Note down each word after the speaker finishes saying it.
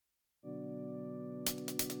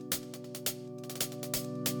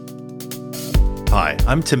Hi,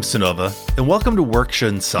 I'm Tim Sonova, and welcome to Work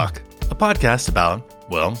Shouldn't Suck, a podcast about,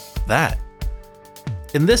 well, that.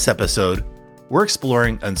 In this episode, we're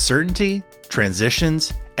exploring uncertainty,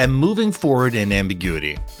 transitions, and moving forward in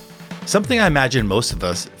ambiguity. Something I imagine most of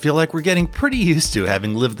us feel like we're getting pretty used to,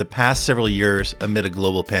 having lived the past several years amid a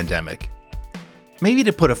global pandemic. Maybe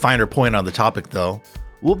to put a finer point on the topic though,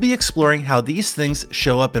 we'll be exploring how these things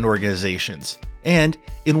show up in organizations, and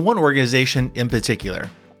in one organization in particular,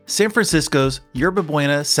 San Francisco's Yerba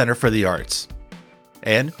Buena Center for the Arts.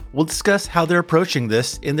 And we'll discuss how they're approaching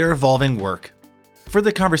this in their evolving work. For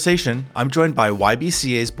the conversation, I'm joined by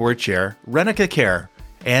YBCA's board chair, Renika Kher,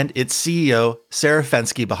 and its CEO, Sarah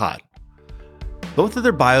Fenske-Bahat. Both of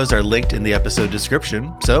their bios are linked in the episode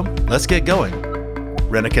description, so let's get going.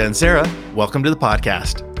 Renika and Sarah, welcome to the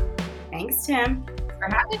podcast. Thanks, Tim,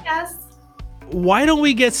 for having us. Why don't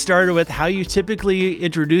we get started with how you typically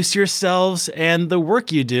introduce yourselves and the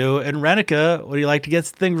work you do? And Renika, would you like to get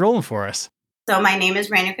things rolling for us? So my name is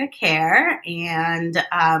Renika Kher, and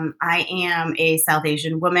I am a South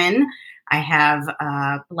Asian woman. I have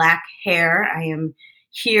black hair. I am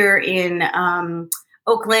here in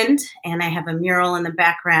Oakland, and I have a mural in the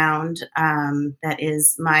background that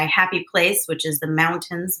is my happy place, which is the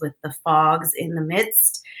mountains with the fogs in the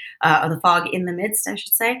midst. Or the fog in the midst, I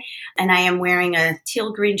should say. And I am wearing a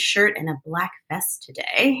teal green shirt and a black vest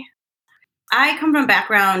today. I come from a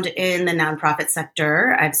background in the nonprofit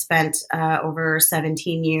sector. I've spent over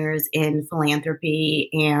 17 years in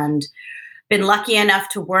philanthropy and been lucky enough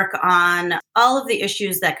to work on all of the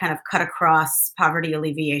issues that kind of cut across poverty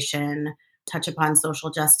alleviation, touch upon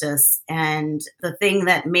social justice. And the thing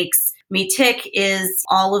that makes me tick is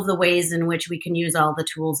all of the ways in which we can use all the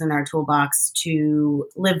tools in our toolbox to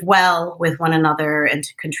live well with one another and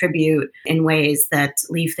to contribute in ways that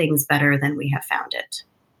leave things better than we have found it.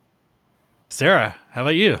 Sarah, how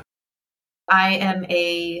about you? I am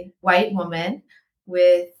a white woman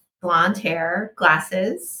with blonde hair,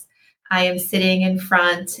 glasses. I am sitting in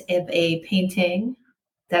front of a painting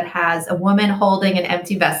that has a woman holding an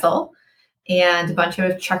empty vessel and a bunch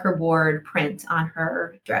of checkerboard print on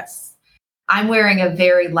her dress. I'm wearing a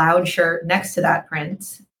very loud shirt next to that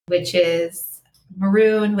print, which is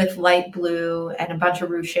maroon with light blue and a bunch of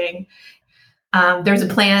ruching. There's a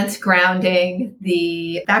plant grounding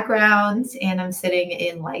the background, and I'm sitting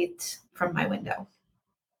in light from my window.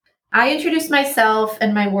 I introduce myself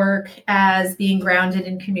and my work as being grounded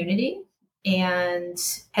in community, and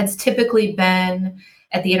has typically been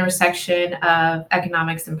at the intersection of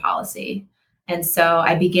economics and policy. And so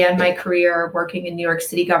I began my career working in New York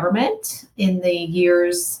City government in the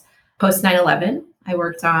years post 9/11. I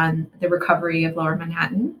worked on the recovery of Lower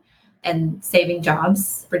Manhattan and saving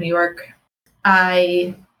jobs for New York.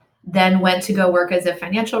 I then went to go work as a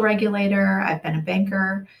financial regulator. I've been a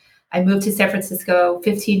banker. I moved to San Francisco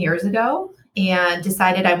 15 years ago and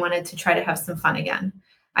decided I wanted to try to have some fun again.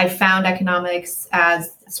 I found economics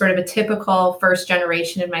as sort of a typical first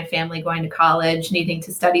generation in my family going to college, needing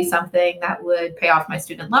to study something that would pay off my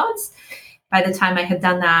student loans. By the time I had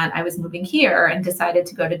done that, I was moving here and decided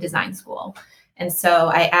to go to design school. And so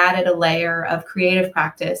I added a layer of creative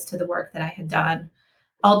practice to the work that I had done,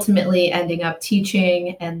 ultimately ending up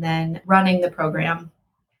teaching and then running the program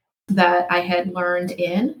that I had learned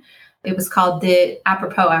in. It was called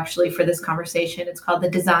apropos actually for this conversation, it's called the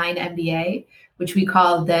Design MBA, which we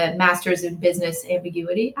call the Masters in Business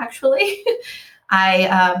Ambiguity, actually.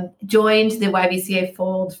 I joined the YBCA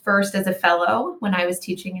fold first as a fellow when I was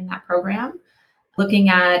teaching in that program, looking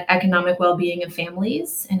at economic well-being of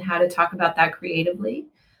families and how to talk about that creatively.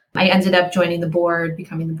 I ended up joining the board,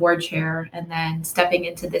 becoming the board chair, and then stepping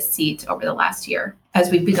into this seat over the last year as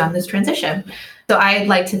we've begun this transition. So I'd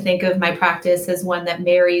like to think of my practice as one that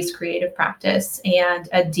marries creative practice and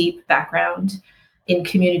a deep background in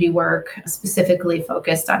community work, specifically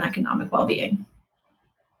focused on economic well-being.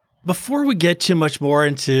 Before we get too much more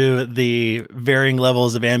into the varying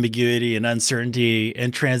levels of ambiguity and uncertainty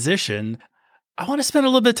and transition, I want to spend a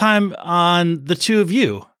little bit of time on the two of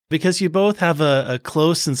you, because you both have a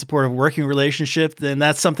close and supportive working relationship, and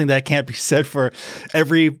that's something that can't be said for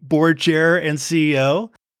every board chair and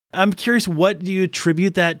CEO. I'm curious, what do you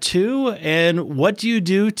attribute that to, and what do you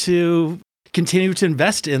do to continue to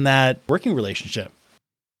invest in that working relationship?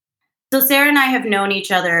 So Sarah and I have known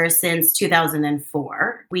each other since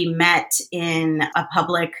 2004. We met in a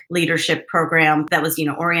public leadership program that was,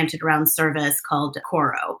 oriented around service called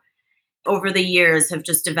Coro. Over the years have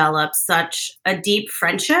just developed such a deep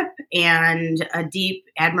friendship and a deep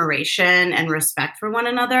admiration and respect for one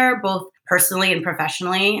another, both personally and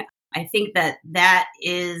professionally. I think that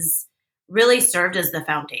is really served as the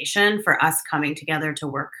foundation for us coming together to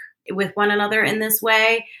work with one another in this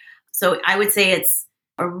way. So I would say it's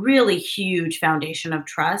a really huge foundation of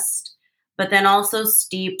trust, but then also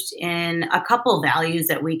steeped in a couple values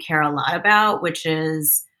that we care a lot about, which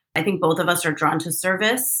is I think both of us are drawn to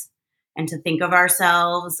service and to think of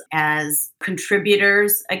ourselves as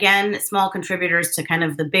contributors, again, small contributors to kind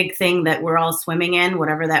of the big thing that we're all swimming in,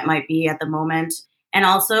 whatever that might be at the moment. And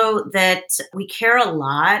also that we care a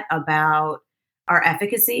lot about our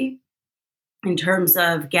efficacy in terms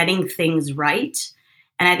of getting things right.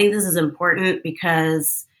 And I think this is important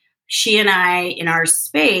because she and I, in our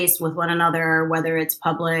space with one another, whether it's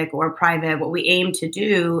public or private, what we aim to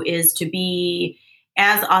do is to be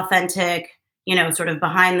as authentic, sort of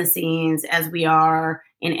behind the scenes as we are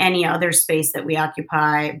in any other space that we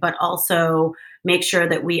occupy, but also make sure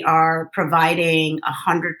that we are providing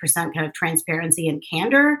 100% kind of transparency and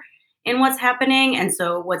candor in what's happening. And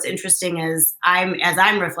so what's interesting is as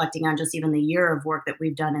I'm reflecting on just even the year of work that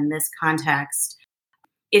we've done in this context,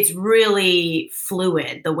 it's really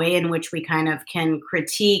fluid, the way in which we kind of can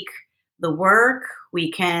critique the work, we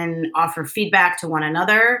can offer feedback to one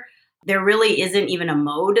another. There really isn't even a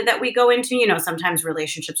mode that we go into. Sometimes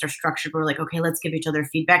relationships are structured. We're like, okay, let's give each other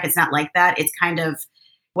feedback. It's not like that. It's kind of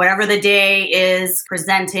whatever the day is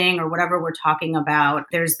presenting or whatever we're talking about.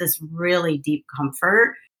 There's this really deep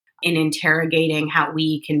comfort in interrogating how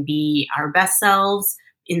we can be our best selves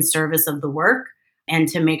in service of the work and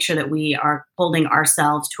to make sure that we are holding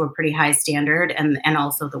ourselves to a pretty high standard and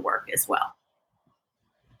also the work as well.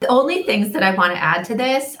 The only things that I want to add to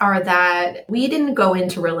this are that we didn't go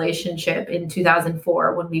into relationship in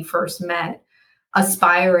 2004 when we first met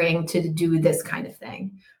aspiring to do this kind of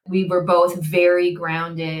thing. We were both very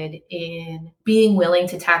grounded in being willing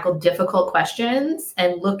to tackle difficult questions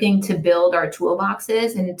and looking to build our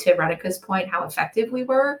toolboxes, and to Renika's point, how effective we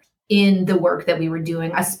were in the work that we were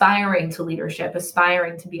doing, aspiring to leadership,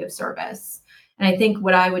 aspiring to be of service. And I think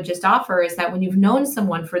what I would just offer is that when you've known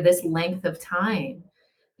someone for this length of time,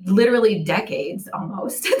 literally decades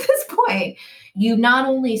almost at this point, you not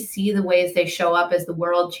only see the ways they show up as the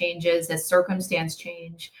world changes, as circumstance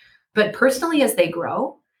change, but personally as they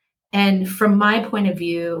grow. And from my point of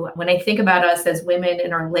view, when I think about us as women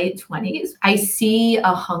in our late 20s, I see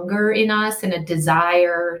a hunger in us and a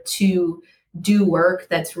desire to do work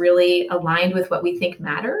that's really aligned with what we think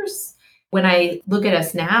matters. When I look at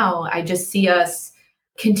us now, I just see us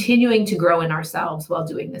continuing to grow in ourselves while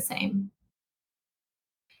doing the same.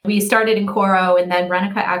 We started in Coro, and then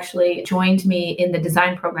Renika actually joined me in the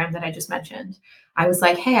design program that I just mentioned. I was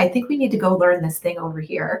like, hey, I think we need to go learn this thing over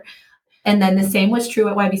here. And then the same was true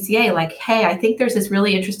at YBCA. Like, hey, I think there's this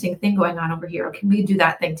really interesting thing going on over here. Can we do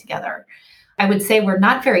that thing together? I would say we're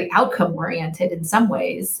not very outcome oriented in some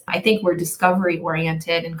ways. I think we're discovery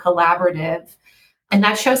oriented and collaborative. And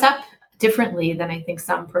that shows up differently than I think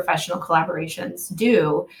some professional collaborations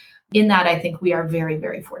do. In that, I think we are very,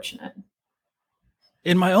 very fortunate.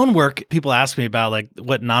 In my own work, people ask me about like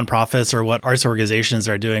what nonprofits or what arts organizations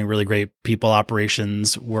are doing really great people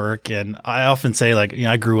operations work. And I often say like,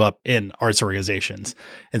 I grew up in arts organizations.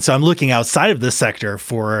 And so I'm looking outside of this sector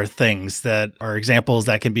for things that are examples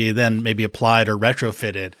that can be then maybe applied or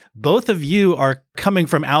retrofitted. Both of you are coming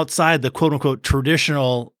from outside the quote unquote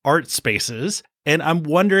traditional art spaces. And I'm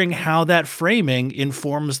wondering how that framing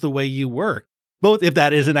informs the way you work. Both, if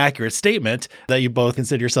that is an accurate statement, that you both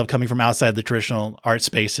consider yourself coming from outside the traditional art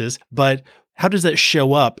spaces, but how does that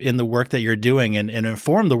show up in the work that you're doing and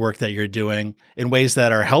inform the work that you're doing in ways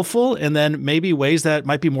that are helpful and then maybe ways that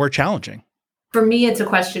might be more challenging? For me, it's a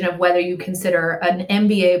question of whether you consider an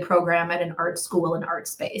MBA program at an art school an art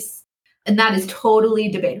space. And that is totally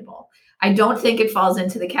debatable. I don't think it falls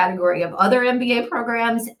into the category of other MBA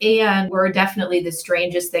programs, and we're definitely the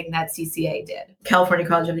strangest thing that CCA did, California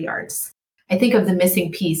College of the Arts. I think of the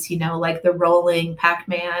missing piece, like the rolling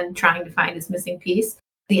Pac-Man trying to find his missing piece.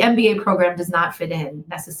 The MBA program does not fit in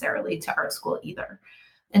necessarily to art school either.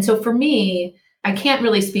 And so for me, I can't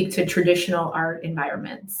really speak to traditional art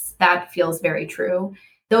environments. That feels very true.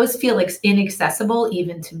 Those feel inaccessible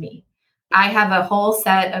even to me. I have a whole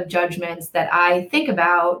set of judgments that I think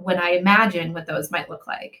about when I imagine what those might look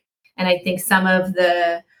like. And I think some of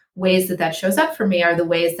the ways that shows up for me are the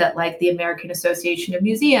ways that like the American Association of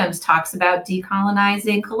Museums talks about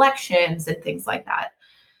decolonizing collections and things like that.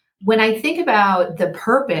 When I think about the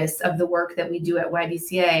purpose of the work that we do at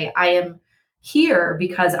YBCA, I am here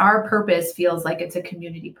because our purpose feels like it's a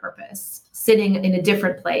community purpose, sitting in a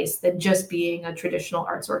different place than just being a traditional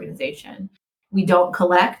arts organization. We don't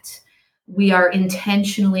collect. We are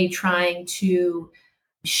intentionally trying to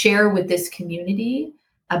share with this community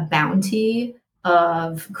a bounty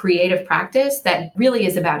of creative practice that really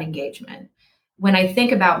is about engagement. when I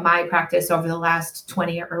think about my practice over the last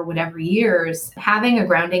 20 or whatever years, having a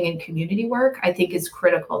grounding in community work, I think is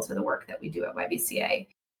critical to the work that we do at YBCA.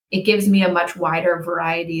 It gives me a much wider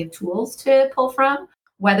variety of tools to pull from,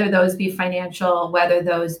 whether those be financial, whether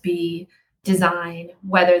those be design,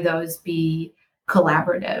 whether those be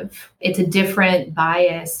collaborative. It's a different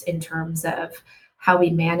bias in terms of how we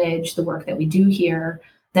manage the work that we do here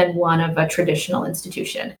than one of a traditional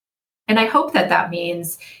institution. And I hope that that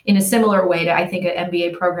means, in a similar way to, I think, an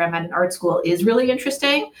MBA program at an art school is really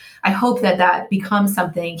interesting. I hope that that becomes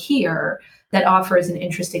something here that offers an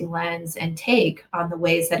interesting lens and take on the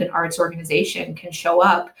ways that an arts organization can show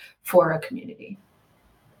up for a community.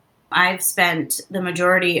 I've spent the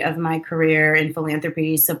majority of my career in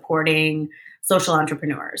philanthropy supporting social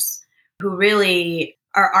entrepreneurs who really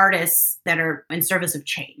are artists that are in service of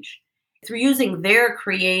change. Through using their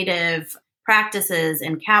creative practices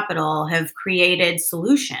and capital, have created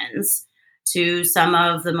solutions to some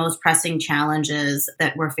of the most pressing challenges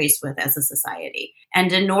that we're faced with as a society.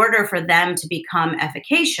 And in order for them to become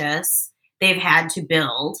efficacious, they've had to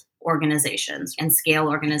build organizations and scale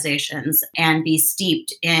organizations and be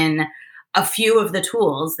steeped in a few of the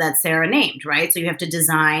tools that Sarah named, right? So you have to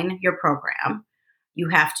design your program. You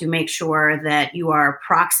have to make sure that you are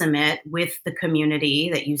proximate with the community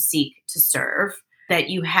that you seek to serve, that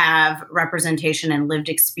you have representation and lived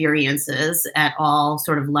experiences at all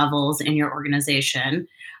sort of levels in your organization,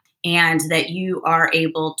 and that you are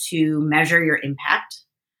able to measure your impact.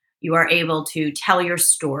 You are able to tell your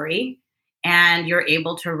story, and you're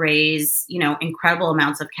able to raise, incredible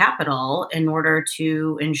amounts of capital in order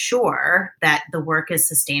to ensure that the work is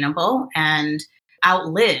sustainable and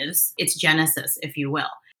outlives its genesis, if you will.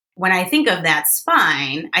 When I think of that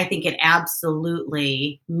spine, I think it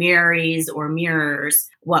absolutely mirrors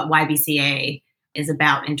what YBCA is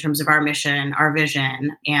about in terms of our mission, our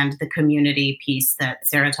vision, and the community piece that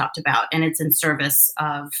Sarah talked about. And it's in service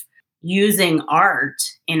of using art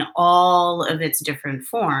in all of its different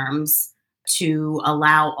forms to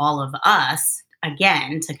allow all of us,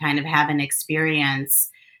 again, to kind of have an experience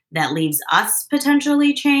that leaves us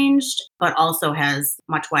potentially changed, but also has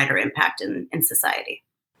much wider impact in society.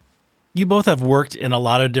 You both have worked in a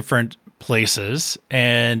lot of different places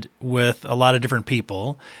and with a lot of different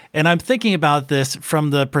people. And I'm thinking about this from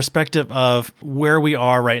the perspective of where we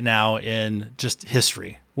are right now in just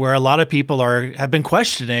history, where a lot of people have been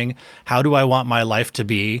questioning, how do I want my life to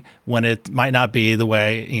be when it might not be the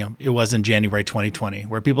way, it was in January 2020,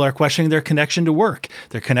 where people are questioning their connection to work,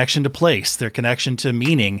 their connection to place, their connection to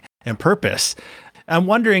meaning and purpose. I'm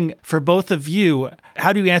wondering, for both of you,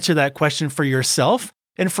 how do you answer that question for yourself?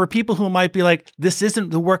 And for people who might be like, this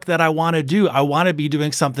isn't the work that I want to do. I want to be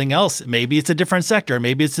doing something else. Maybe it's a different sector.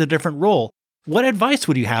 Maybe it's a different role. What advice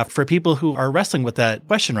would you have for people who are wrestling with that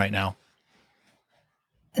question right now?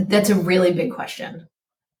 That's a really big question.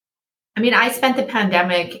 I mean, I spent the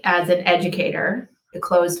pandemic as an educator, the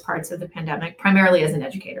closed parts of the pandemic, primarily as an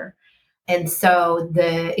educator. And so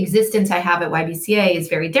the existence I have at YBCA is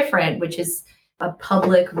very different, which is a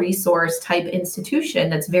public resource type institution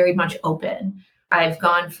that's very much open. I've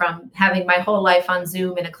gone from having my whole life on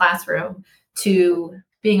Zoom in a classroom to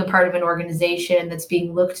being a part of an organization that's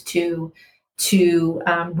being looked to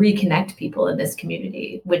reconnect people in this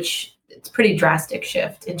community, which it's a pretty drastic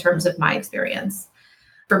shift in terms of my experience.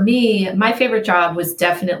 For me, my favorite job was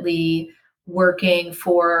definitely working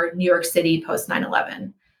for New York City post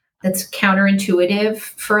 9/11. That's counterintuitive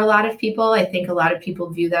for a lot of people. I think a lot of people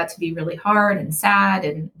view that to be really hard and sad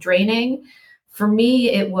and draining. For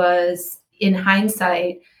me, it was, in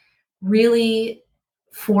hindsight, really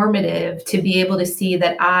formative to be able to see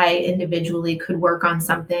that I individually could work on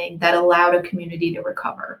something that allowed a community to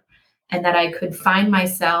recover, and that I could find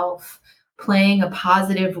myself playing a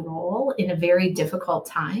positive role in a very difficult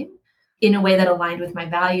time in a way that aligned with my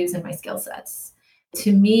values and my skill sets.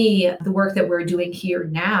 To me, the work that we're doing here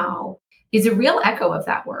now is a real echo of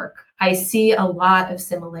that work. I see a lot of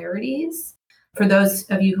similarities. For those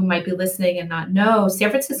of you who might be listening and not know, San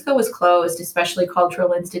Francisco was closed, especially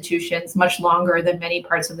cultural institutions, much longer than many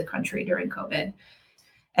parts of the country during COVID.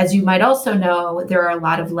 As you might also know, there are a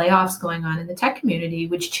lot of layoffs going on in the tech community,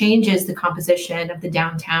 which changes the composition of the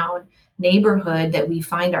downtown neighborhood that we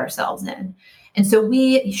find ourselves in. And so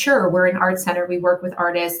we're an art center. We work with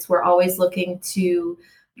artists. We're always looking to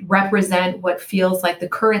represent what feels like the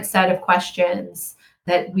current set of questions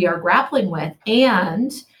that we are grappling with.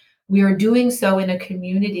 And we are doing so in a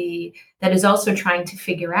community that is also trying to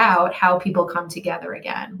figure out how people come together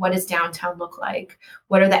again. What does downtown look like?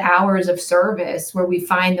 What are the hours of service where we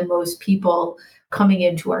find the most people coming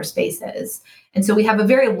into our spaces? And so we have a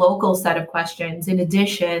very local set of questions in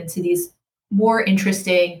addition to these more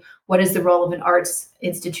interesting, what is the role of an arts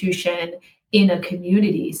institution in a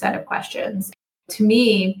community set of questions. To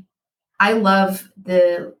me, I love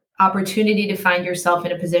the opportunity to find yourself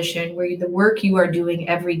in a position where the work you are doing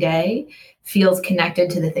every day feels connected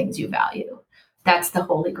to the things you value. That's the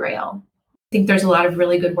holy grail. I think there's a lot of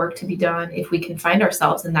really good work to be done if we can find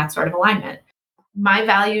ourselves in that sort of alignment. My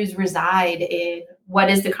values reside in what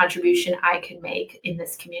is the contribution I can make in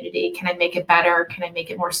this community? Can I make it better? Can I make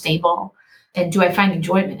it more stable? And do I find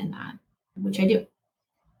enjoyment in that? Which I do.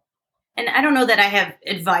 And I don't know that I have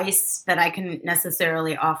advice that I can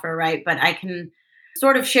necessarily offer, right? But I can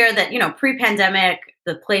sort of share that, pre-pandemic,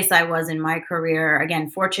 the place I was in my career, again,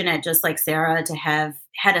 fortunate, just like Sarah, to have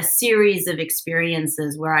had a series of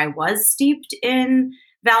experiences where I was steeped in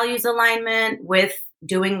values alignment with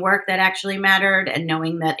doing work that actually mattered and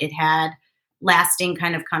knowing that it had lasting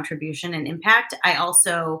kind of contribution and impact. I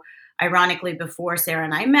also, ironically, before Sarah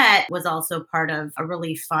and I met, was also part of a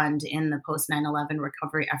relief fund in the post 9/11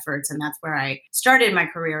 recovery efforts. And that's where I started my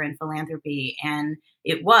career in philanthropy. And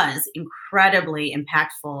it was incredibly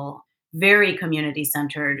impactful, very community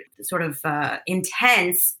centered, sort of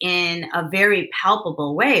intense in a very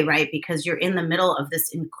palpable way, right? Because you're in the middle of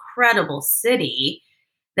this incredible city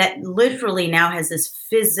that literally now has this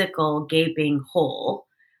physical gaping hole,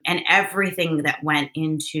 and everything that went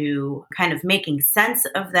into kind of making sense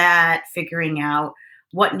of that, figuring out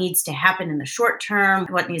what needs to happen in the short term,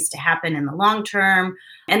 what needs to happen in the long term,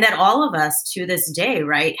 and that all of us to this day,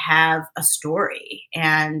 right, have a story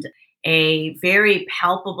and a very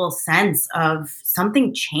palpable sense of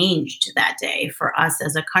something changed that day for us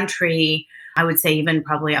as a country. I would say even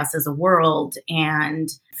probably us as a world, and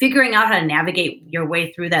figuring out how to navigate your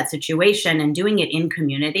way through that situation and doing it in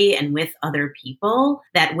community and with other people,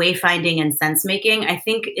 that wayfinding and sense making, I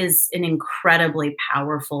think is an incredibly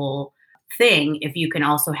powerful thing if you can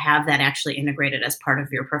also have that actually integrated as part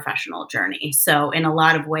of your professional journey. So in a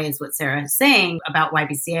lot of ways, what Sarah is saying about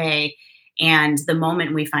YBCA and the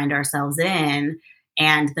moment we find ourselves in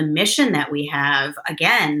and the mission that we have,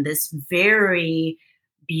 again, this very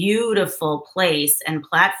beautiful place and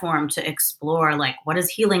platform to explore, like, what does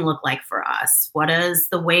healing look like for us? What does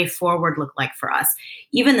the way forward look like for us?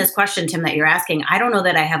 Even this question, Tim, that you're asking, I don't know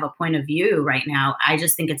that I have a point of view right now. I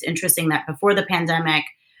just think it's interesting that before the pandemic,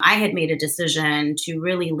 I had made a decision to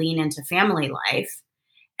really lean into family life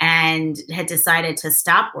and had decided to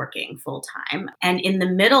stop working full time. And in the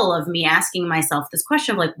middle of me asking myself this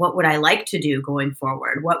question of like, what would I like to do going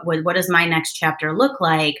forward? What does my next chapter look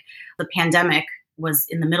like? The pandemic was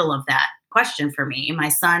in the middle of that question for me. My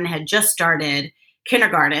son had just started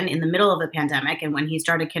kindergarten in the middle of the pandemic. And when he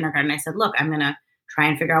started kindergarten, I said, look, I'm going to try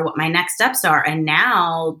and figure out what my next steps are. And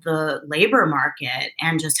now the labor market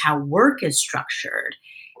and just how work is structured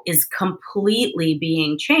is completely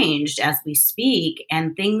being changed as we speak.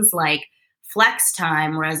 And things like flex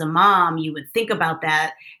time, where as a mom, you would think about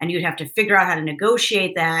that and you'd have to figure out how to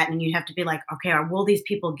negotiate that. And you'd have to be like, okay, will these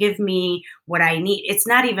people give me what I need? It's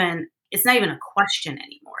not even a question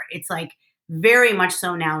anymore. It's like very much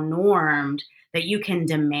so now normed that you can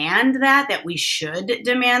demand that we should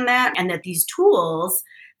demand that, and that these tools,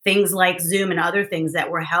 things like Zoom and other things that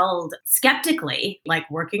were held skeptically, like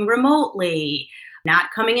working remotely,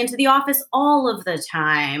 not coming into the office all of the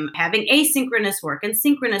time, having asynchronous work and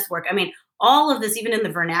synchronous work. I mean, all of this, even in the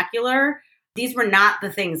vernacular, these were not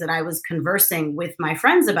the things that I was conversing with my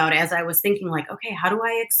friends about as I was thinking like, okay, how do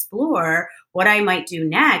I explore what I might do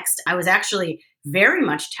next? I was actually very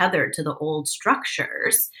much tethered to the old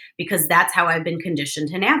structures because that's how I've been conditioned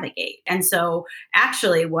to navigate. And so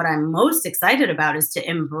actually what I'm most excited about is to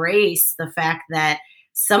embrace the fact that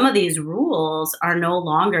some of these rules are no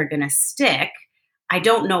longer going to stick. I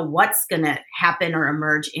don't know what's going to happen or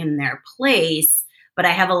emerge in their place, but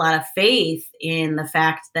I have a lot of faith in the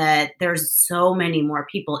fact that there's so many more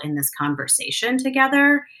people in this conversation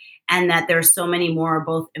together, and that there's so many more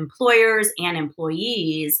both employers and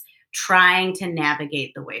employees trying to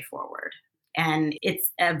navigate the way forward. And it's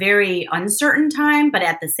a very uncertain time, but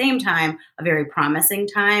at the same time, a very promising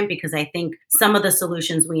time, because I think some of the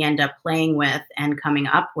solutions we end up playing with and coming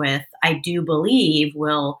up with, I do believe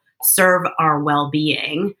will serve our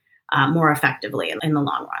well-being more effectively in the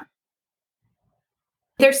long run.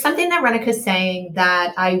 There's something that Renika's saying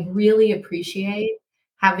that I really appreciate,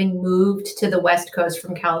 having moved to the West Coast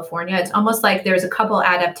from California. It's almost like there's a couple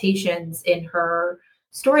adaptations in her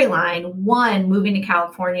storyline. One, moving to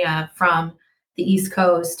California from the East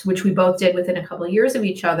Coast, which we both did within a couple of years of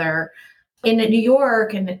each other. In New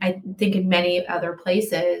York, and I think in many other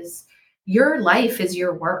places, your life is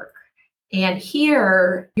your work. And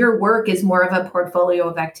here, your work is more of a portfolio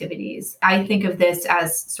of activities. I think of this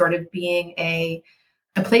as sort of being a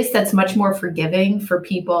place that's much more forgiving for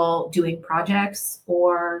people doing projects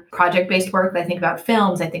or project-based work. I think about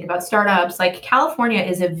films, I think about startups. Like California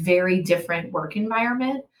is a very different work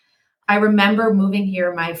environment. I remember moving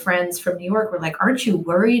here, my friends from New York were like, aren't you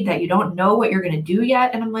worried that you don't know what you're going to do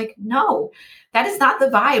yet? And I'm like, no, that is not the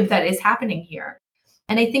vibe that is happening here.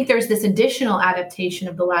 And I think there's this additional adaptation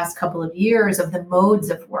of the last couple of years of the modes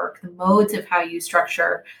of work, the modes of how you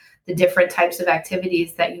structure the different types of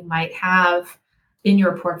activities that you might have in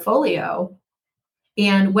your portfolio.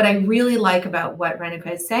 And what I really like about what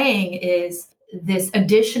Renuka is saying is this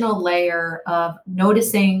additional layer of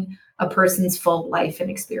noticing a person's full life and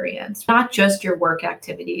experience, not just your work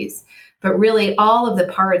activities, but really all of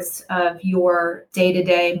the parts of your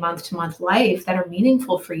day-to-day, month-to-month life that are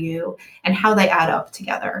meaningful for you and how they add up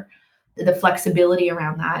together, the flexibility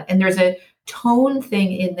around that. And there's a tone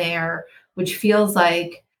thing in there, which feels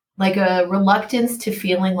like a reluctance to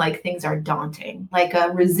feeling like things are daunting, like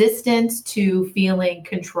a resistance to feeling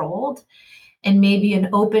controlled, and maybe an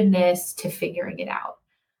openness to figuring it out,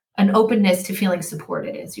 an openness to feeling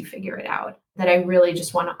supported as you figure it out, that I really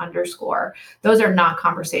just want to underscore. Those are not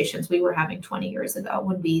conversations we were having 20 years ago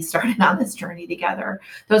when we started on this journey together.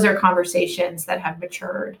 Those are conversations that have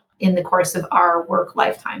matured in the course of our work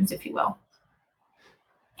lifetimes, if you will.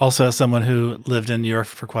 Also, as someone who lived in New York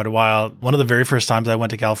for quite a while, one of the very first times I went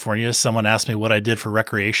to California, someone asked me what I did for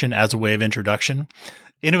recreation as a way of introduction.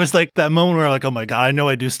 And it was like that moment where I'm like, oh my God, I know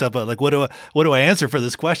I do stuff, but like, what do I answer for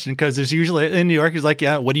this question? Because there's usually in New York, it's like,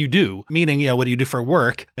 yeah, what do you do? Meaning, what do you do for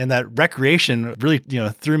work? And that recreation really,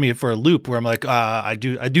 threw me for a loop where I'm like, I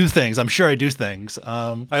do things. I'm sure I do things.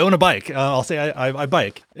 I own a bike. I'll say I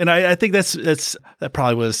bike. And I think that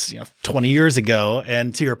probably was, 20 years ago.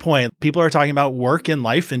 And to your point, people are talking about work and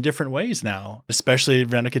life in different ways now, especially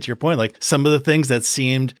Renuka, to your point, like some of the things that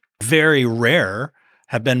seemed very rare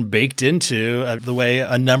have been baked into the way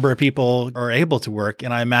a number of people are able to work.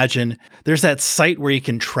 And I imagine there's that site where you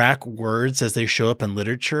can track words as they show up in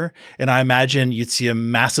literature. And I imagine you'd see a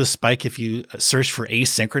massive spike if you search for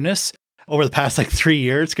asynchronous over the past 3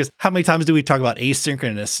 years. Because how many times do we talk about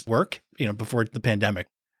asynchronous work, before the pandemic?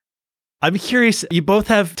 I'm curious, you both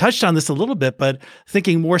have touched on this a little bit, but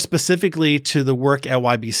thinking more specifically to the work at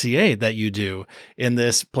YBCA that you do in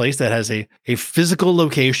this place that has a physical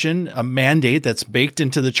location, a mandate that's baked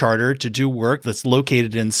into the charter to do work that's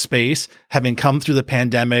located in space, having come through the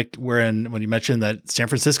pandemic, when you mentioned that San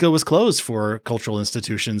Francisco was closed for cultural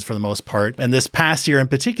institutions for the most part. And this past year in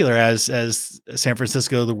particular, as San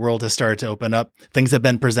Francisco, the world has started to open up, things have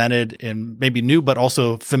been presented in maybe new, but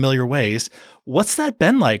also familiar ways. What's that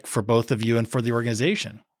been like for both of you and for the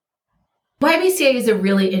organization? YBCA is a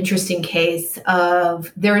really interesting case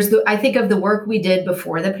of I think of the work we did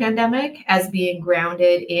before the pandemic as being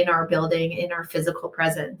grounded in our building, in our physical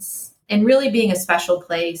presence, and really being a special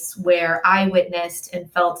place where I witnessed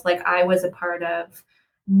and felt like I was a part of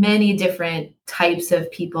many different types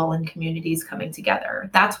of people and communities coming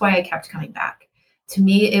together. That's why I kept coming back. To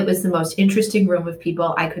me, it was the most interesting room of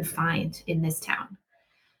people I could find in this town.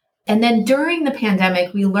 And then during the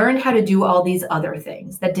pandemic, we learned how to do all these other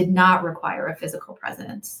things that did not require a physical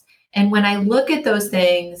presence. And when I look at those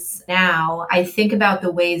things now, I think about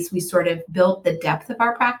the ways we sort of built the depth of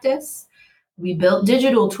our practice. We built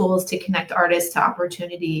digital tools to connect artists to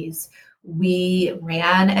opportunities. We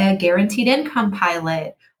ran a guaranteed income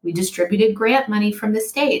pilot. We distributed grant money from the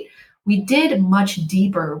state. We did much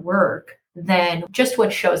deeper work than just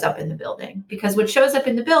what shows up in the building, because what shows up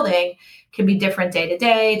in the building can be different day to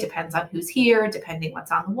day, depends on who's here, depending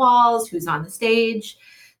what's on the walls, who's on the stage.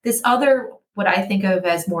 This other, what I think of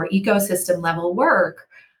as more ecosystem level work,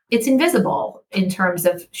 it's invisible in terms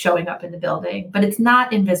of showing up in the building, but it's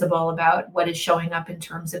not invisible about what is showing up in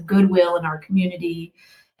terms of goodwill in our community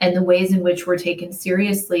and the ways in which we're taken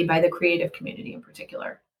seriously by the creative community in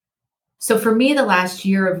particular. So for me, the last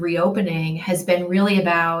year of reopening has been really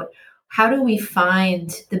about how do we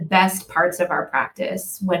find the best parts of our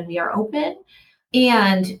practice when we are open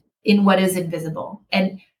and in what is invisible?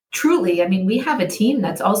 And truly, I mean, we have a team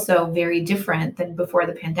that's also very different than before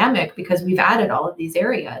the pandemic because we've added all of these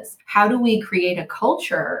areas. How do we create a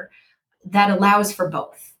culture that allows for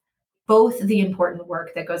both the important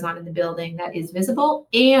work that goes on in the building that is visible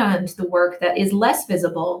and the work that is less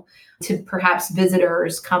visible to perhaps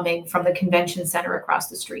visitors coming from the convention center across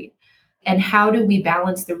the street? And how do we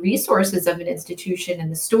balance the resources of an institution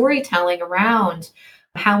and the storytelling around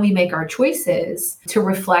how we make our choices to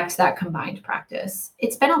reflect that combined practice?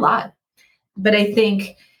 It's been a lot. But I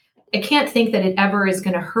think I can't think that it ever is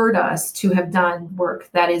going to hurt us to have done work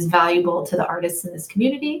that is valuable to the artists in this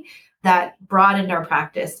community, that broadened our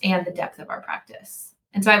practice and the depth of our practice.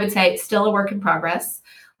 And so I would say it's still a work in progress.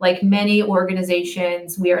 Like many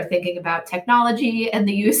organizations, we are thinking about technology and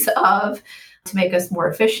the use of to make us more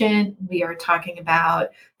efficient. We are talking about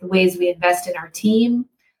the ways we invest in our team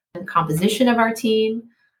and composition of our team.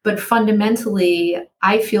 But fundamentally,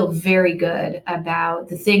 I feel very good about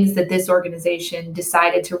the things that this organization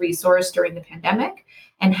decided to resource during the pandemic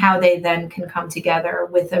and how they then can come together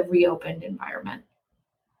with a reopened environment.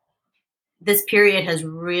 This period has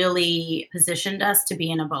really positioned us to be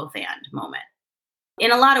in a both and moment.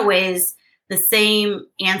 In a lot of ways, the same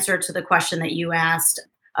answer to the question that you asked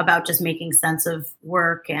about just making sense of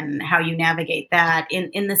work and how you navigate that.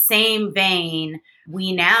 In the same vein,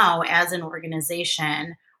 we now, as an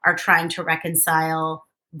organization, are trying to reconcile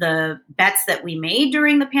the bets that we made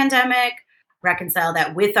during the pandemic, reconcile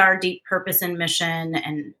that with our deep purpose and mission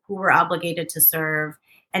and who we're obligated to serve,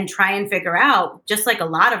 and try and figure out, just like a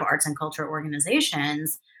lot of arts and culture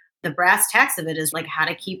organizations, the brass tacks of it is like how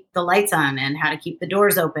to keep the lights on and how to keep the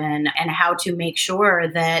doors open and how to make sure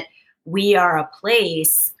that we are a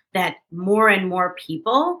place that more and more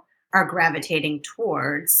people are gravitating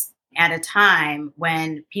towards at a time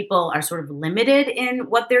when people are sort of limited in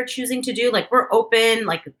what they're choosing to do. Like we're open,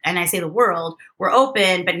 like, and I say the world, we're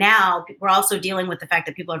open, but now we're also dealing with the fact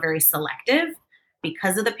that people are very selective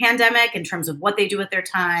because of the pandemic in terms of what they do with their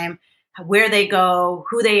time, where they go,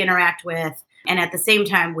 who they interact with. And at the same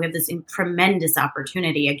time, we have this tremendous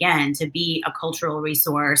opportunity, again, to be a cultural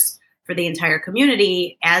resource for the entire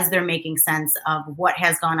community as they're making sense of what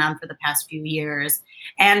has gone on for the past few years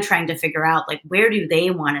and trying to figure out, like, where do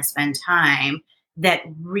they want to spend time that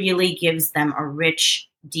really gives them a rich,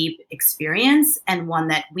 deep experience, and one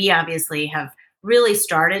that we obviously have really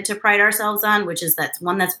started to pride ourselves on, which is that's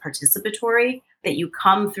one that's participatory, that you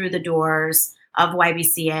come through the doors of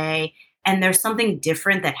YBCA and there's something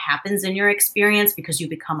different that happens in your experience because you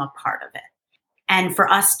become a part of it. And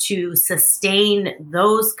for us to sustain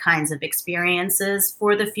those kinds of experiences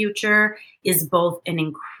for the future is both an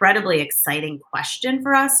incredibly exciting question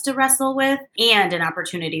for us to wrestle with and an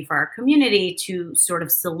opportunity for our community to sort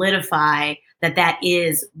of solidify that that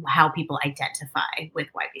is how people identify with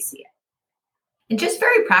YBCA. And just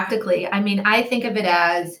very practically, I mean, I think of it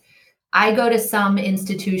as I go to some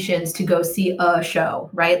institutions to go see a show,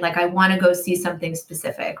 right? Like I want to go see something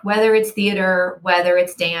specific, whether it's theater, whether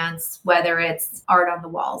it's dance, whether it's art on the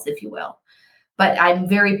walls, if you will. But I'm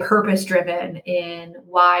very purpose driven in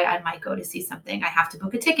why I might go to see something. I have to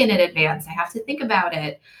book a ticket in advance. I have to think about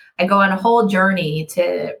it. I go on a whole journey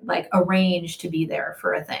to like arrange to be there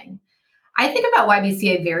for a thing. I think about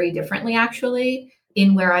YBCA very differently, actually,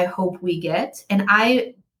 in where I hope we get. And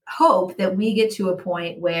I hope that we get to a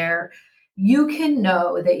point where you can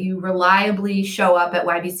know that you reliably show up at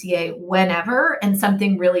YBCA whenever and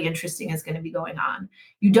something really interesting is going to be going on.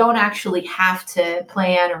 You don't actually have to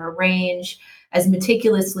plan or arrange as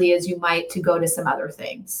meticulously as you might to go to some other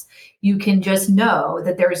things. You can just know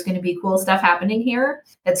that there's going to be cool stuff happening here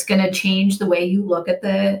that's going to change the way you look at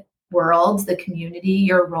the world, the community,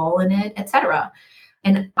 your role in it, etc.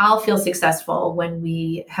 And I'll feel successful when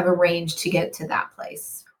we have arranged to get to that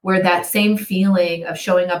place where that same feeling of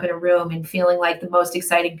showing up in a room and feeling like the most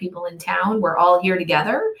exciting people in town, we're all here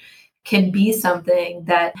together, can be something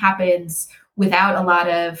that happens without a lot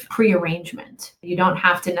of prearrangement. You don't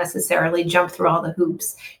have to necessarily jump through all the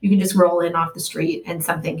hoops. You can just roll in off the street and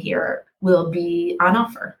something here will be on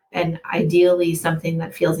offer. And ideally something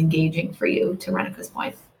that feels engaging for you, to Renika's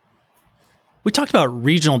point. We talked about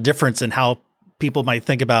regional difference in how people might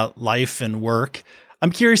think about life and work.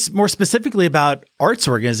 I'm curious more specifically about arts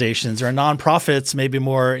organizations or nonprofits, maybe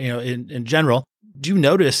more, in general. Do you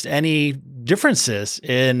notice any differences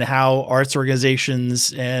in how arts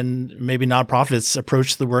organizations and maybe nonprofits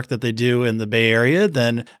approach the work that they do in the Bay Area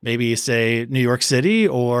than maybe, say, New York City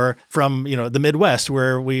or from, the Midwest,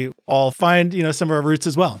 where we all find, some of our roots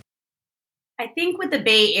as well? I think with the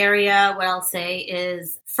Bay Area, what I'll say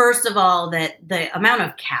is, first of all, that the amount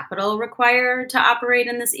of capital required to operate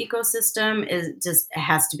in this ecosystem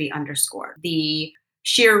has to be underscored. The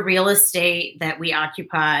sheer real estate that we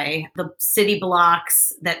occupy, the city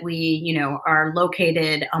blocks that we, are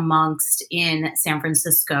located amongst in San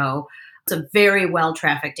Francisco. It's a very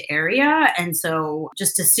well-trafficked area. And so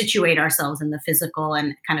just to situate ourselves in the physical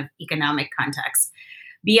and kind of economic context.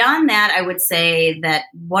 Beyond that, I would say that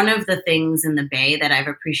one of the things in the Bay that I've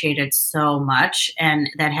appreciated so much and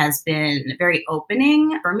that has been very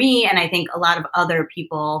opening for me, and I think a lot of other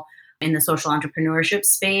people in the social entrepreneurship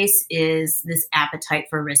space, is this appetite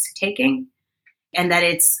for risk taking. and that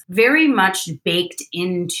it's very much baked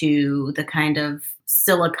into the kind of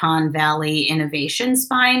Silicon Valley innovation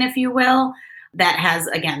spine, if you will, that has,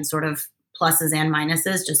 again, sort of pluses and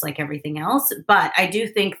minuses, just like everything else. But I do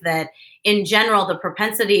think that in general, the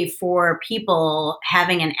propensity for people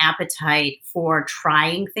having an appetite for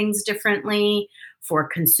trying things differently, for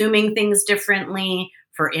consuming things differently,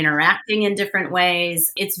 for interacting in different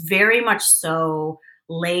ways, it's very much so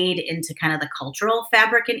laid into kind of the cultural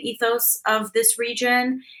fabric and ethos of this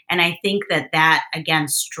region. And I think that again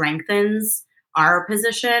strengthens our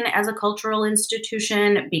position as a cultural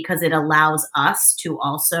institution because it allows us to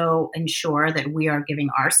also ensure that we are giving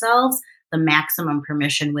ourselves the maximum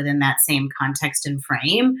permission within that same context and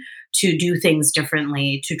frame to do things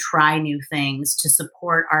differently, to try new things, to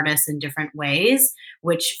support artists in different ways,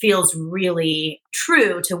 which feels really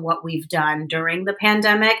true to what we've done during the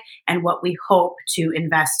pandemic and what we hope to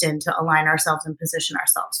invest in to align ourselves and position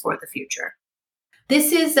ourselves for the future.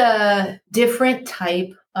 This is a different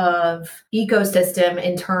type of ecosystem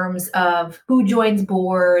in terms of who joins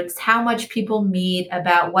boards, how much people meet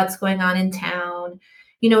about what's going on in town.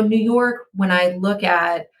 New York, when I look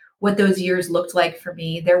at what those years looked like for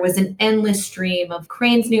me, there was an endless stream of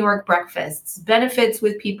Crane's New York breakfasts, benefits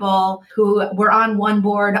with people who were on one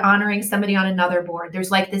board honoring somebody on another board.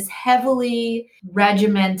 There's like this heavily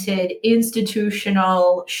regimented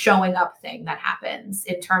institutional showing up thing that happens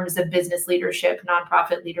in terms of business leadership,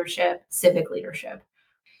 nonprofit leadership, civic leadership.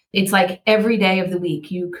 It's like every day of the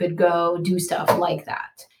week you could go do stuff like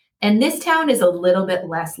that. And this town is a little bit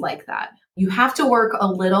less like that. You have to work a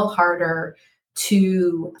little harder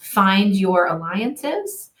to find your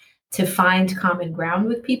alliances, to find common ground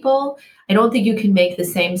with people. I don't think you can make the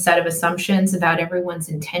same set of assumptions about everyone's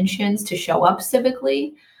intentions to show up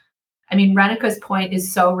civically. I mean, Renika's point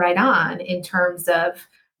is so right on in terms of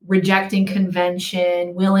rejecting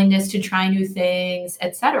convention, willingness to try new things,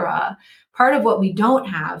 etc. Part of what we don't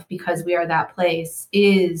have, because we are that place,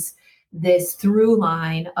 is this through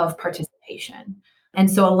line of participation. And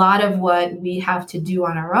so a lot of what we have to do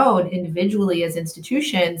on our own individually as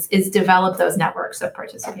institutions is develop those networks of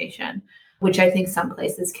participation, which I think some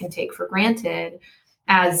places can take for granted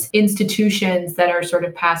as institutions that are sort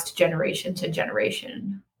of passed generation to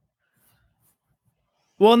generation.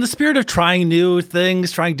 Well, in the spirit of trying new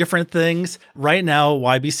things, trying different things, right now,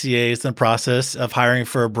 YBCA is in the process of hiring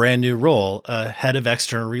for a brand new role, head of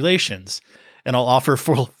external relations. And I'll offer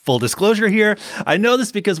full disclosure here. I know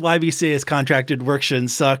this because YBCA has contracted Work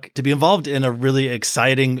Shouldn't Suck to be involved in a really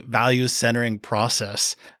exciting values-centering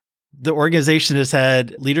process. The organization has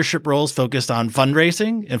had leadership roles focused on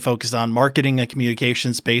fundraising and focused on marketing and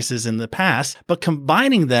communication spaces in the past, but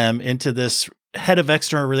combining them into this head of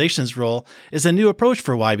external relations role is a new approach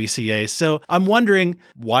for YBCA. So I'm wondering,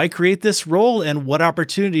 why create this role and what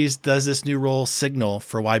opportunities does this new role signal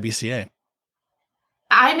for YBCA?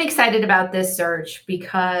 I'm excited about this search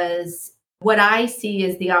because what I see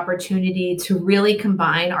is the opportunity to really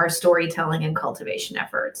combine our storytelling and cultivation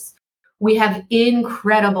efforts. We have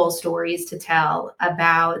incredible stories to tell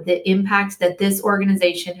about the impact that this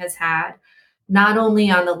organization has had, not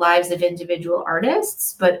only on the lives of individual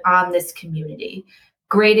artists, but on this community.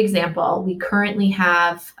 Great example, we currently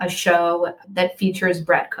have a show that features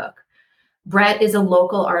Brett Cook. Brett is a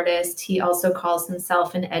local artist. He also calls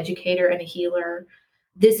himself an educator and a healer.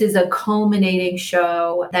 This is a culminating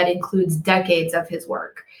show that includes decades of his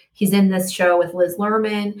work. He's in this show with Liz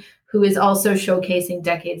Lerman, who is also showcasing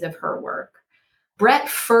decades of her work. Brett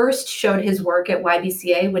first showed his work at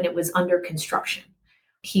YBCA when it was under construction.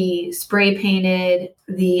 He spray painted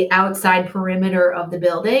the outside perimeter of the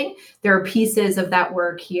building. There are pieces of that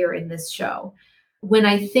work here in this show. When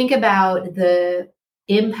I think about the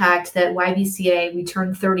impact that YBCA, we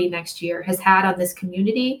turn 30 next year, has had on this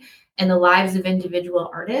community and the lives of individual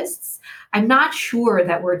artists, I'm not sure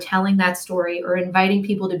that we're telling that story or inviting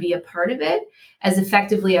people to be a part of it as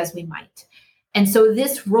effectively as we might. And so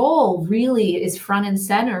this role really is front and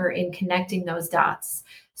center in connecting those dots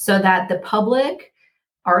so that the public,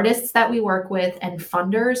 artists that we work with, and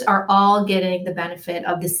funders are all getting the benefit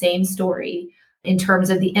of the same story in terms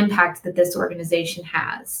of the impact that this organization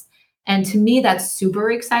has. And to me, that's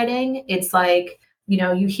super exciting. It's like,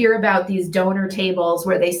 you hear about these donor tables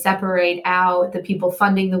where they separate out the people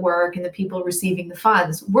funding the work and the people receiving the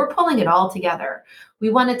funds. We're pulling it all together. We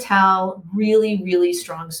want to tell really, really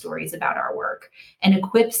strong stories about our work and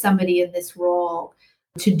equip somebody in this role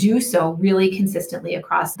to do so really consistently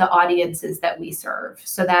across the audiences that we serve,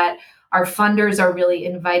 so that our funders are really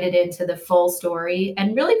invited into the full story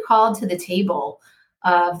and really called to the table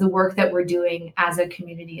of the work that we're doing as a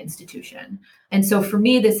community institution. And so for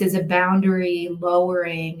me, this is a boundary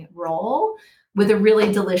lowering role with a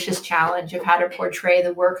really delicious challenge of how to portray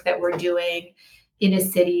the work that we're doing in a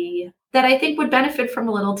city that I think would benefit from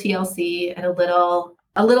a little TLC and a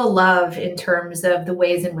little love in terms of the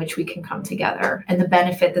ways in which we can come together and the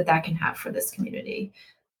benefit that that can have for this community.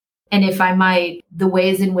 And if I might, the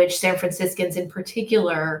ways in which San Franciscans in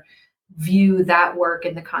particular view that work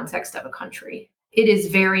in the context of a country. It is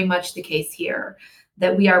very much the case here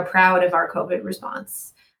that we are proud of our COVID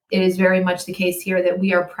response. It is very much the case here that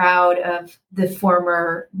we are proud of the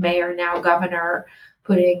former mayor, now governor,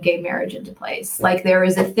 putting gay marriage into place. Like, there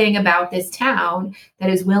is a thing about this town that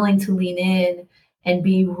is willing to lean in and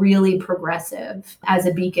be really progressive as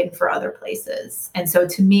a beacon for other places. And so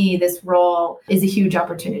to me, this role is a huge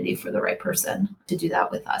opportunity for the right person to do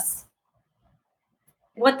that with us.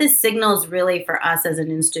 What this signals really for us as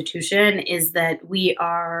an institution is that we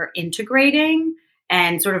are integrating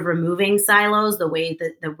and sort of removing silos the way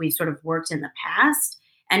that we sort of worked in the past,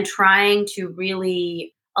 and trying to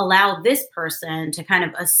really allow this person to kind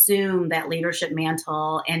of assume that leadership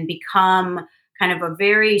mantle and become kind of a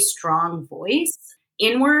very strong voice,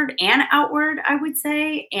 inward and outward, I would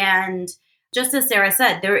say. And just as Sarah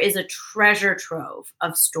said, there is a treasure trove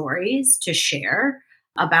of stories to share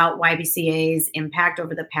about YBCA's impact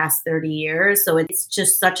over the past 30 years. So it's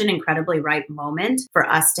just such an incredibly ripe moment for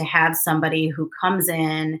us to have somebody who comes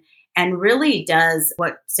in and really does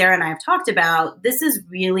what Sarah and I have talked about. This is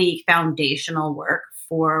really foundational work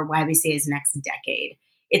for YBCA's next decade.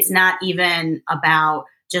 It's not even about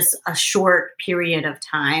just a short period of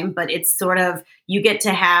time, but it's sort of, you get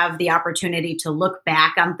to have the opportunity to look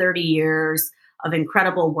back on 30 years of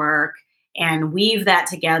incredible work and weave that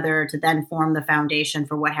together to then form the foundation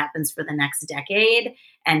for what happens for the next decade,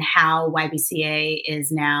 and how YBCA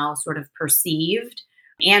is now sort of perceived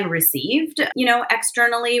and received,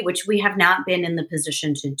 externally, which we have not been in the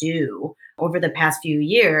position to do over the past few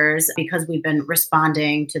years because we've been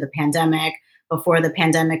responding to the pandemic. Before the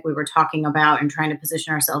pandemic, we were talking about and trying to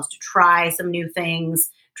position ourselves to try some new things,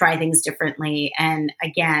 try things differently. And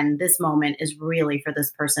again, this moment is really for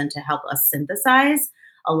this person to help us synthesize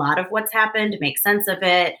a lot of what's happened, make sense of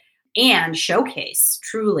it, and showcase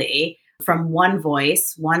truly from one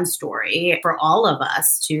voice, one story for all of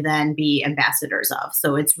us to then be ambassadors of.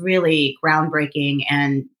 So it's really groundbreaking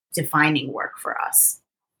and defining work for us.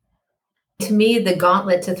 To me, the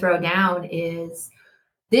gauntlet to throw down is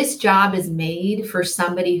this job is made for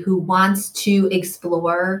somebody who wants to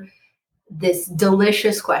explore this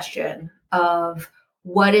delicious question of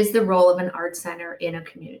what is the role of an art center in a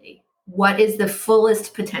community? What is the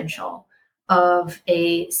fullest potential of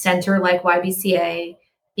a center like YBCA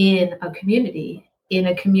in a community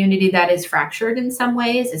that is fractured in some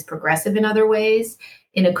ways, is progressive in other ways,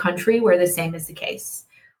 in a country where the same is the case?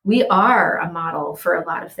 We are a model for a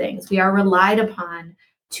lot of things. We are relied upon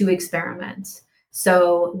to experiment.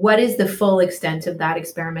 So what is the full extent of that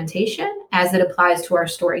experimentation as it applies to our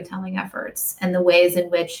storytelling efforts and the ways in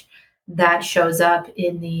which that shows up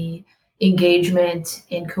in the engagement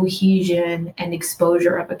and cohesion and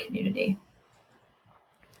exposure of a community?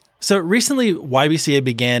 So recently, YBCA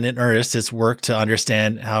began in earnest its work to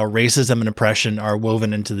understand how racism and oppression are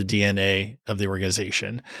woven into the DNA of the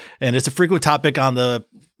organization. And it's a frequent topic on the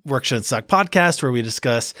Work Shouldn't Suck podcast, where we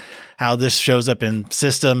discuss how this shows up in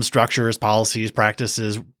systems, structures, policies,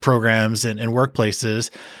 practices, programs, and workplaces.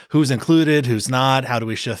 Who's included, who's not, how do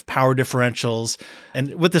we shift power differentials?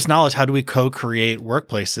 And with this knowledge, how do we co-create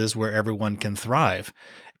workplaces where everyone can thrive?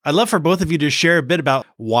 I'd love for both of you to share a bit about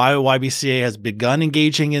why YBCA has begun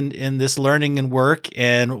engaging in this learning and work,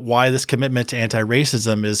 and why this commitment to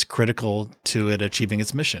anti-racism is critical to it achieving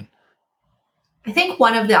its mission. I think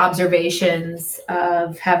one of the observations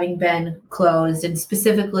of having been closed, and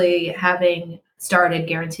specifically having started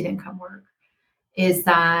guaranteed income work, is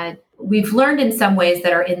that we've learned in some ways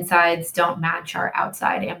that our insides don't match our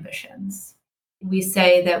outside ambitions. We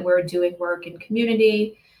say that we're doing work in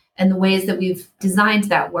community, and the ways that we've designed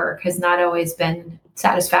that work has not always been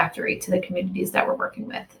satisfactory to the communities that we're working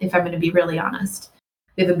with, if I'm going to be really honest.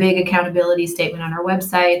 We have a big accountability statement on our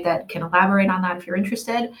website that can elaborate on that if you're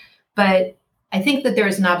interested. But I think that there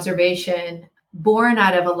is an observation born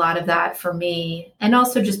out of a lot of that for me, and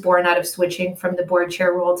also just born out of switching from the board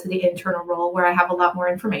chair role to the internal role where I have a lot more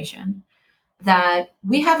information, that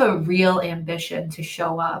we have a real ambition to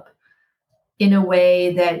show up in a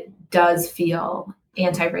way that does feel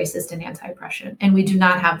anti-racist and anti-oppression. And we do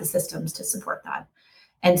not have the systems to support that.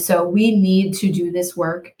 And so we need to do this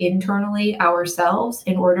work internally ourselves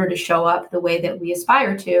in order to show up the way that we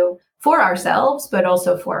aspire to for ourselves, but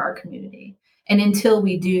also for our community. And until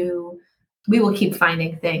we do, we will keep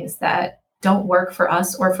finding things that don't work for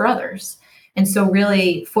us or for others. And so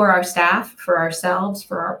really for our staff, for ourselves,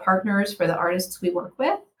 for our partners, for the artists we work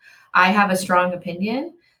with, I have a strong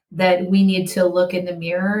opinion that we need to look in the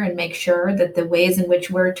mirror and make sure that the ways in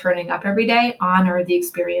which we're turning up every day honor the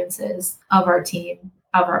experiences of our team,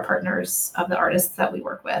 of our partners, of the artists that we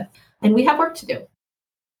work with. And we have work to do.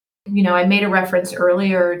 I made a reference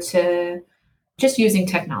earlier to just using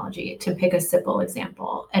technology to pick a simple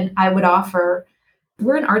example. And I would offer,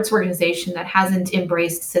 we're an arts organization that hasn't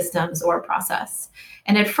embraced systems or process.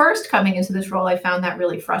 And at first, coming into this role, I found that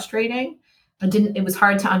really frustrating. It was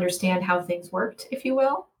hard to understand how things worked, if you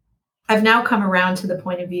will. I've now come around to the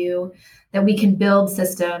point of view that we can build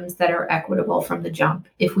systems that are equitable from the jump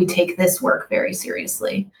if we take this work very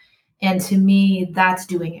seriously. And to me, that's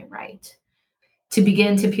doing it right. To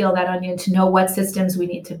begin to peel that onion, to know what systems we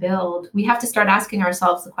need to build, we have to start asking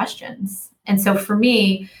ourselves the questions. And so for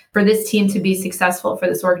me, for this team to be successful, for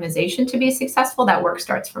this organization to be successful, that work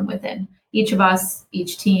starts from within. Each of us,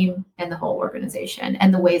 each team, and the whole organization,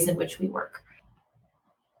 and the ways in which we work.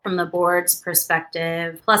 From the board's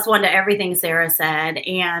perspective, plus one to everything Sarah said,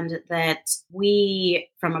 and that we,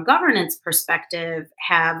 from a governance perspective,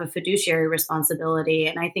 have a fiduciary responsibility.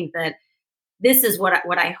 And I think that this is what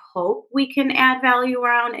I hope we can add value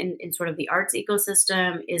around in sort of the arts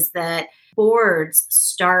ecosystem, is that boards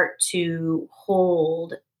start to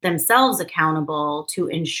hold themselves accountable to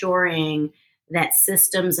ensuring that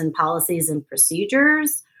systems and policies and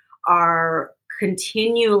procedures are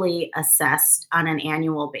continually assessed on an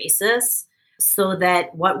annual basis, so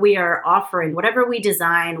that what we are offering, whatever we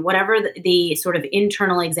design, whatever the sort of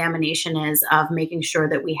internal examination is of making sure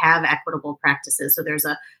that we have equitable practices. So there's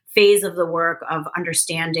a phase of the work of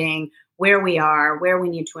understanding where we are, where we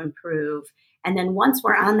need to improve. And then once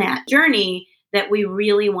we're on that journey, that we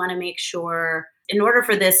really want to make sure, in order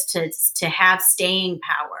for this to have staying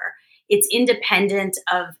power, it's independent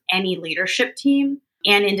of any leadership team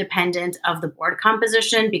and independent of the board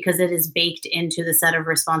composition, because it is baked into the set of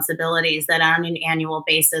responsibilities that on an annual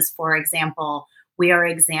basis, for example, we are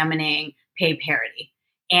examining pay parity.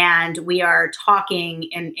 And we are talking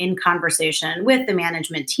in conversation with the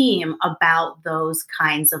management team about those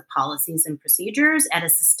kinds of policies and procedures at a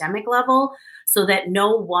systemic level, so that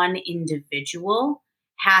no one individual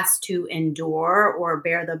has to endure or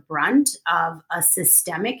bear the brunt of a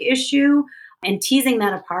systemic issue. And teasing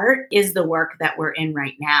that apart is the work that we're in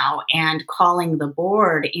right now, and calling the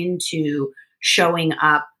board into showing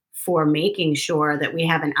up for making sure that we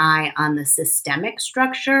have an eye on the systemic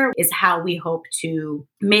structure is how we hope to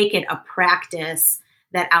make it a practice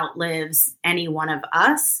that outlives any one of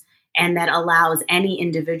us, and that allows any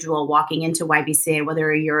individual walking into YBCA,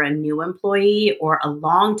 whether you're a new employee or a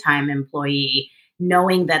longtime employee,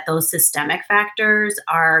 knowing that those systemic factors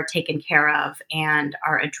are taken care of and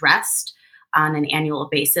are addressed on an annual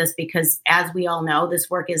basis. Because as we all know, this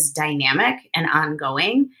work is dynamic and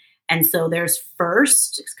ongoing. And so there's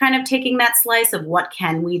first kind of taking that slice of what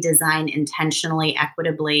can we design intentionally,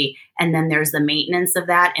 equitably, and then there's the maintenance of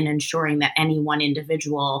that and ensuring that any one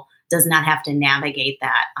individual does not have to navigate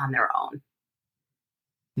that on their own.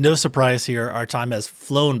 No surprise here, our time has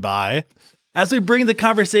flown by. As we bring the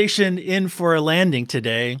conversation in for a landing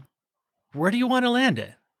today, where do you want to land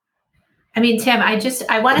it? I mean, Tim,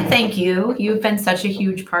 I want to thank you. You've been such a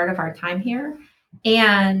huge part of our time here.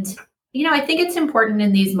 And I think it's important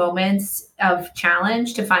in these moments of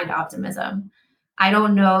challenge to find optimism. I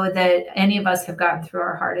don't know that any of us have gotten through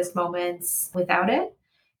our hardest moments without it.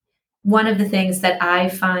 One of the things that I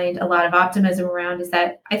find a lot of optimism around is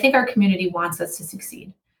that I think our community wants us to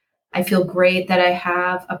succeed. I feel great that I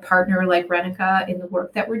have a partner like Renica in the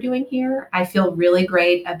work that we're doing here. I feel really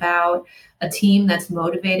great about a team that's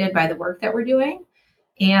motivated by the work that we're doing.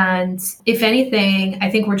 And if anything, I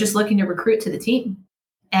think we're just looking to recruit to the team.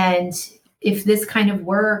 And if this kind of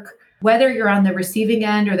work, whether you're on the receiving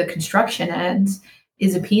end or the construction end,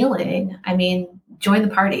 is appealing, I mean, join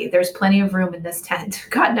the party. There's plenty of room in this tent.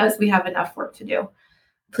 God knows we have enough work to do.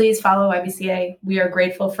 Please follow YBCA. We are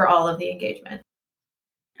grateful for all of the engagement.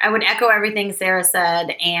 I would echo everything Sarah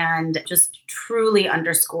said and just truly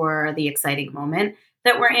underscore the exciting moment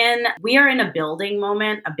that we're in. We are in a building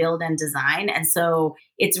moment, a build and design. And so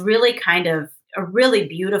it's really kind of a really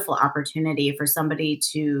beautiful opportunity for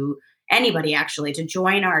anybody actually, to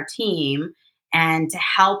join our team and to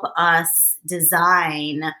help us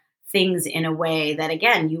design things in a way that,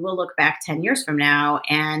 again, you will look back 10 years from now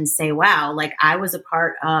and say, wow, like I was a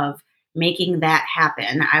part of making that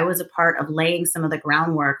happen. I was a part of laying some of the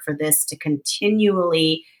groundwork for this to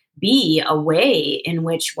continually be a way in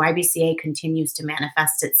which YBCA continues to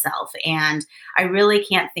manifest itself. And I really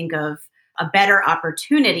can't think of a better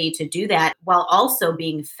opportunity to do that while also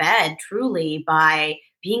being fed truly by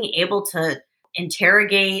being able to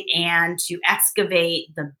interrogate and to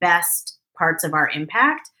excavate the best parts of our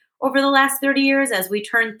impact over the last 30 years. As we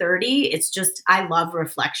turn 30, it's just, I love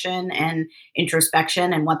reflection and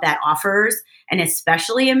introspection and what that offers. And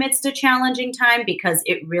especially amidst a challenging time, because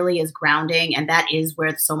it really is grounding. And that is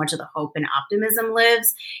where so much of the hope and optimism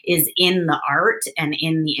lives, is in the art and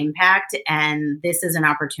in the impact. And this is an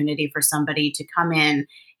opportunity for somebody to come in,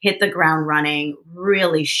 hit the ground running,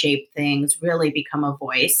 really shape things, really become a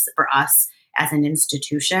voice for us as an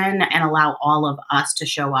institution, and allow all of us to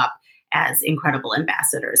show up as incredible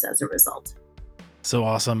ambassadors as a result. So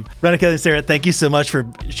awesome. Renika and Sarah, thank you so much for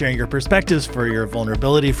sharing your perspectives, for your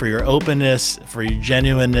vulnerability, for your openness, for your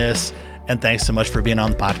genuineness, and thanks so much for being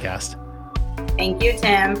on the podcast. Thank you,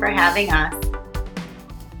 Tim, for having us.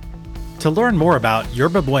 To learn more about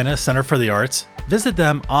Yerba Buena Center for the Arts, visit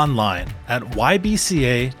them online at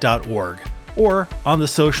ybca.org or on the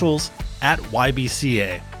socials at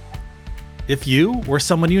ybca. If you or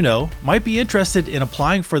someone you know might be interested in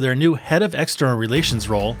applying for their new Head of External Relations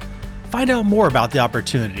role, find out more about the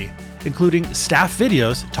opportunity, including staff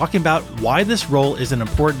videos talking about why this role is an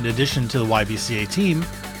important addition to the YBCA team,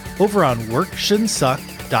 over on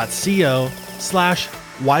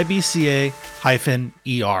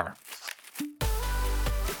workshouldn'tsuck.co/YBCA-ER.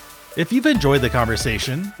 If you've enjoyed the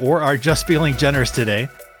conversation or are just feeling generous today,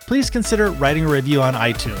 please consider writing a review on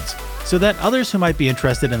iTunes so that others who might be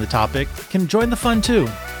interested in the topic can join the fun too.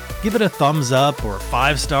 Give it a thumbs up or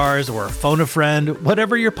 5 stars or phone a friend,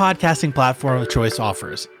 whatever your podcasting platform of choice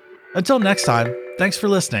offers. Until next time, thanks for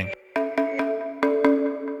listening.